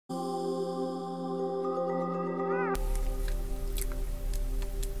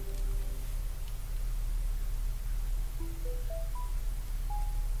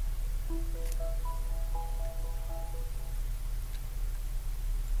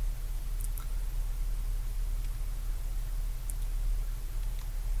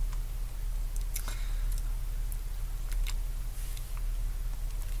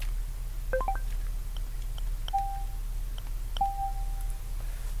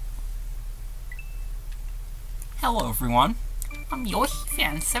Hello everyone, I'm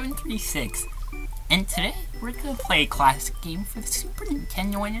YoshiFan736, and today we're going to play a classic game for the Super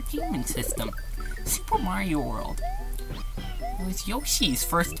Nintendo Entertainment System, Super Mario World. It was Yoshi's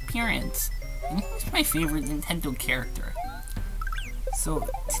first appearance, and he was my favorite Nintendo character. So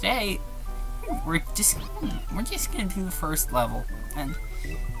today, we're just going to do the first level, and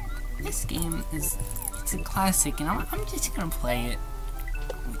this game it's a classic, and I'm just going to play it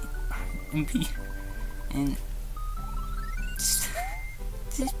and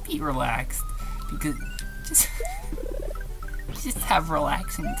just be relaxed, because just have a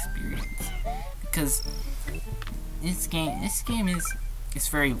relaxing experience, because this game is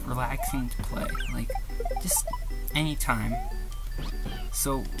very relaxing to play, like just anytime.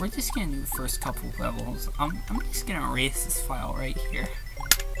 So we're just gonna do the first couple of levels. I'm just gonna erase this file right here.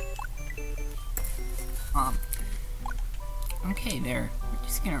 Okay, there. We're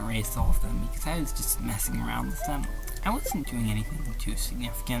just gonna erase all of them because I was just messing around with them. I wasn't doing anything too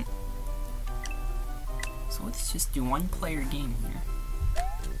significant. So let's just do one player game here.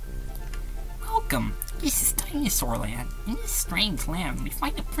 Welcome! This is Dinosaur Land. In this strange land, we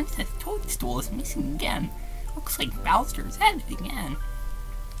find a Princess Toadstool is missing again. Looks like Bowser's at it again.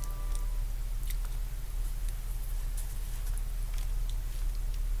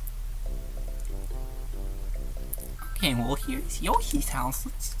 Okay, well here's Yoshi's house.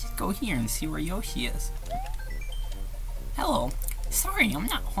 Let's just go here and see where Yoshi is. Hello. Sorry, I'm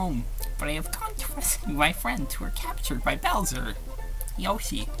not home, but I have come to rescue my friends who were captured by Bowser.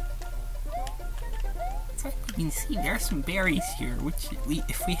 Yoshi. It's like we can see there's some berries here, which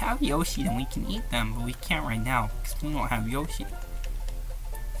if we have Yoshi then we can eat them, but we can't right now because we don't have Yoshi.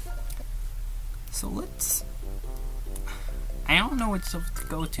 So let's... I don't know which level to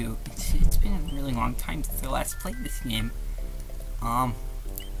go to. It's been a really long time since I last played this game. But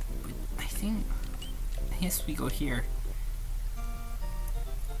I guess we go here.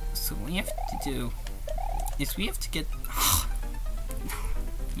 So what we have to do is we have to get...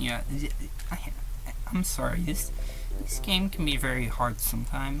 yeah, I'm sorry, this game can be very hard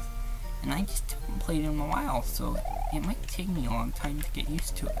sometimes, and I just haven't played it in a while, so it might take me a long time to get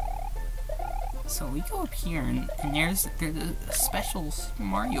used to it. So we go up here, and there's a special Super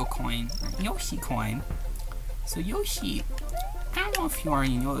Mario coin, or Yoshi coin. So Yoshi, I don't know if you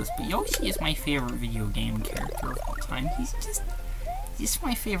already know this, but Yoshi is my favorite video game character of all time. He's just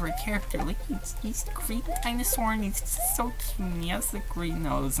my favorite character. Like he's a green dinosaur, and he's just so cute. And he has the green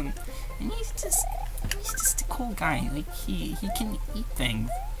nose, and he's just a cool guy. Like he can eat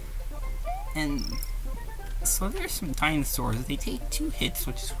things. And so there's some dinosaurs. They take 2 hits,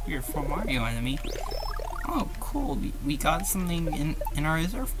 which is weird for a Mario enemy. Oh, cool. We got something in our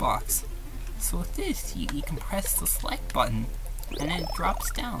reserve box. So with this, you can press the select button, and then it drops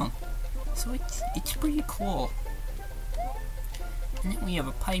down. So it's pretty cool. And then we have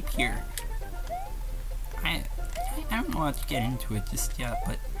a pipe here. I don't know how to get into it just yet,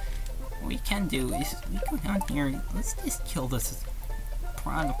 but what we can do is we go down here. Let's just kill this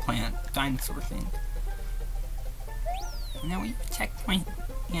piranha plant dinosaur thing. And then we checkpoint.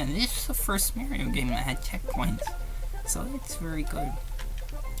 Yeah, this is the first Mario game that had checkpoints, so it's very good.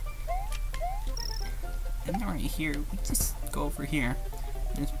 And then right here, we just go over here.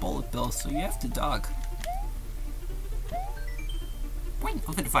 There's bullet bills, so you have to duck. Point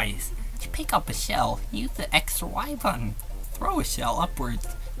of advice: to pick up a shell, use the X or Y button. Throw a shell upwards,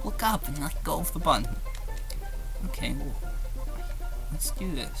 look up, and let go of the button. Okay, well, let's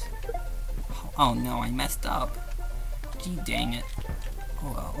do this. Oh no, I messed up. Gee dang it.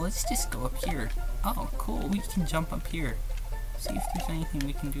 Oh well, let's just go up here. Oh cool, we can jump up here. See if there's anything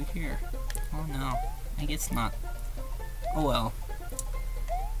we can do here. Oh no, I guess not. Oh well.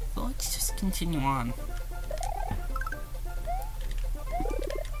 So let's just continue on.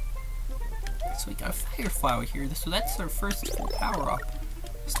 So we got a firefly here, so that's our first full power up.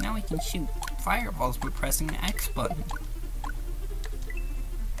 So now we can shoot fireballs by pressing the X button.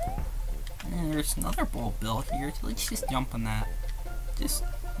 And then there's another bullet bill here, so let's just jump on that. Just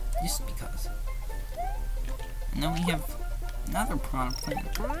because. And then we have another piranha plant.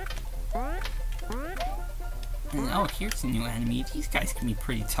 And oh, here's a new enemy. These guys can be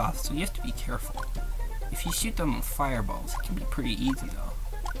pretty tough, so you have to be careful. If you shoot them with fireballs, it can be pretty easy though.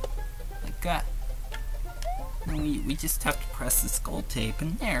 Like that. And then we just have to press the skull tape,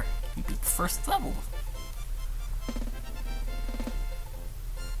 and there, we beat the first level.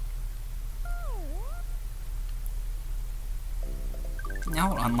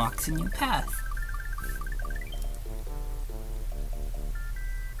 Now it unlocks a new path.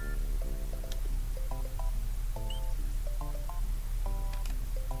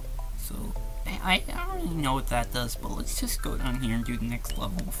 So I don't really know what that does, but let's just go down here and do the next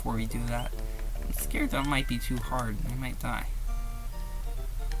level before we do that. I'm scared that might be too hard and I might die.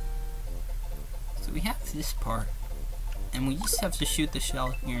 So we have this part, and we just have to shoot the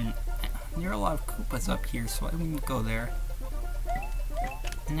shell here, and there are a lot of Koopas up here, so I wouldn't go there.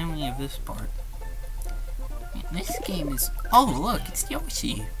 And then we have this part. And this game is... Oh look, it's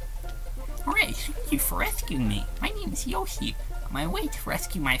Yoshi! Hooray, thank you for rescuing me! My name is Yoshi. On my way to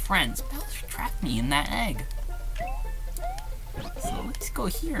rescue my friends, Bowser trapped me in that egg. So let's go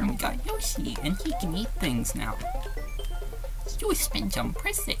here, and we got Yoshi, and he can eat things now. Let's do a spin jump.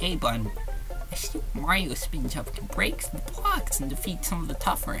 Press the A button. A Super Mario spin jump can break the blocks and defeat some of the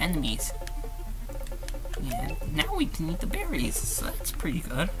tougher enemies. And now we can eat the berries, so that's pretty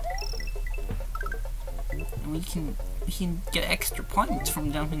good. And we can get extra points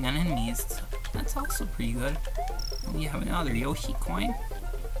from jumping on enemies, so that's also pretty good. And we have another Yoshi coin.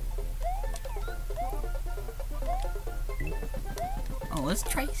 Oh, let's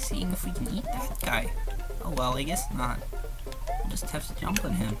try seeing if we can eat that guy. Oh well, I guess not. We'll just have to jump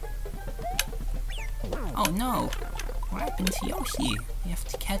on him. Oh no! What happened to Yoshi? We have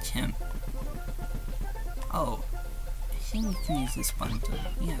to catch him. Oh, I think you can use this button to...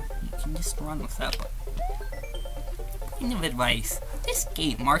 Yeah, you can just run with that button. Point of advice. This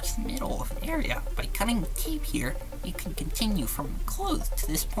gate marks the middle of the area. By cutting the tape here, you can continue from closed to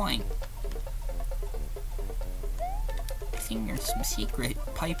this point. I think there's some secret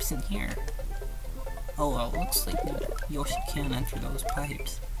pipes in here. Oh well, looks like Yoshi can't enter those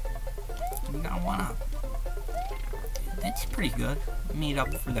pipes. We got one up. That's pretty good. Made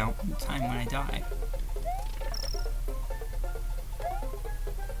up for that one time when I died.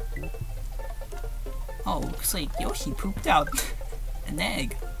 Oh, looks like Yoshi pooped out an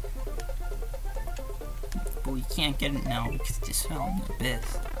egg. But we can't get it now because it just fell in the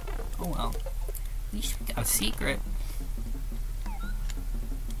abyss. Oh well. At least we got a secret.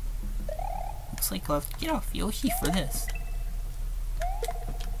 Looks like we'll have to get off Yoshi for this.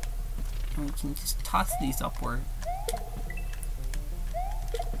 And we can just toss these upward.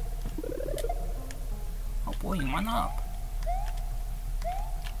 Oh boy, he went up.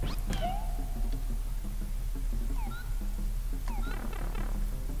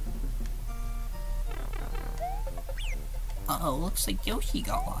 Uh-oh, looks like Yoshi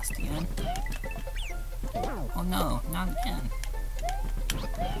got lost again. Oh no, not again.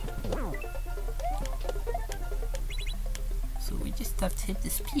 So we just have to hit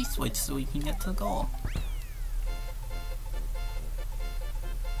this P-switch so we can get to the goal.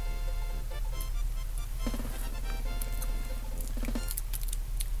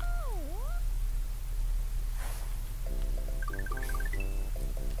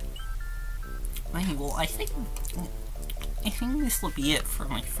 Well, I think this will be it for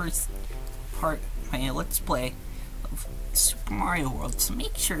my first part of my Let's Play of Super Mario World. So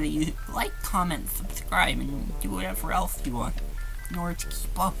make sure that you like, comment, subscribe, and do whatever else you want in order to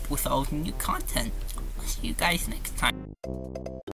keep up with all the new content. I'll see you guys next time.